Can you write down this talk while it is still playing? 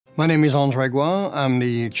My name is André Gouin. I'm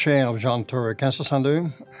the chair of John Theurer Cancer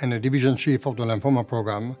Center and the division chief of the lymphoma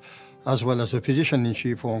program, as well as the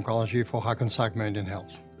physician-in-chief for oncology for Hackensack Meridian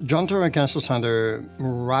Health. John Theurer Cancer Center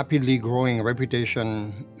rapidly growing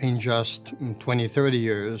reputation in just 20, 30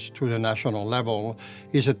 years to the national level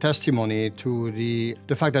is a testimony to the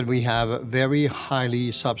fact that we have very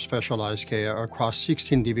highly subspecialized care across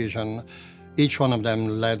 16 divisions, each one of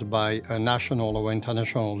them led by a national or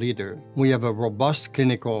international leader. We have a robust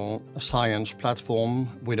clinical science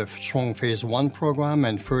platform with a strong phase 1 program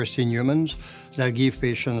and first in humans that give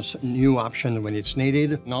patients new options when it's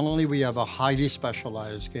needed. Not only we have a highly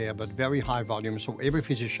specialized care, but very high volume, so every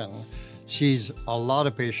physician sees a lot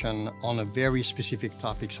of patients on a very specific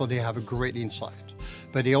topic, so they have a great insight.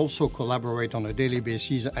 But they also collaborate on a daily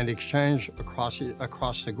basis and exchange across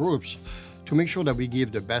the groups to make sure that we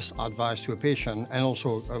give the best advice to a patient, and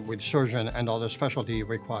also with surgeon and other specialty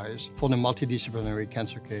requires for the multidisciplinary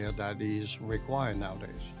cancer care that is required nowadays.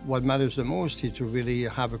 What matters the most is to really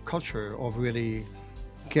have a culture of really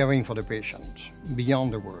caring for the patient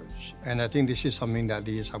beyond the words. And I think this is something that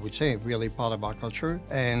is, I would say, really part of our culture.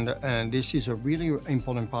 And this is a really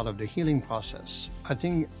important part of the healing process.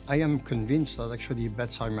 I am convinced that actually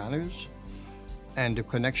bedside matters, and the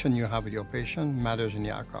connection you have with your patient matters in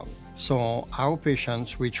the outcome. So our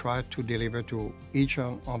patients, we try to deliver to each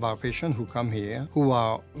of our patients who come here, who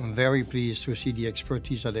are very pleased to see the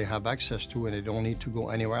expertise that they have access to, and they don't need to go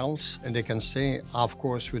anywhere else. And they can stay, of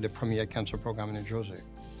course, with the premier cancer program in New Jersey.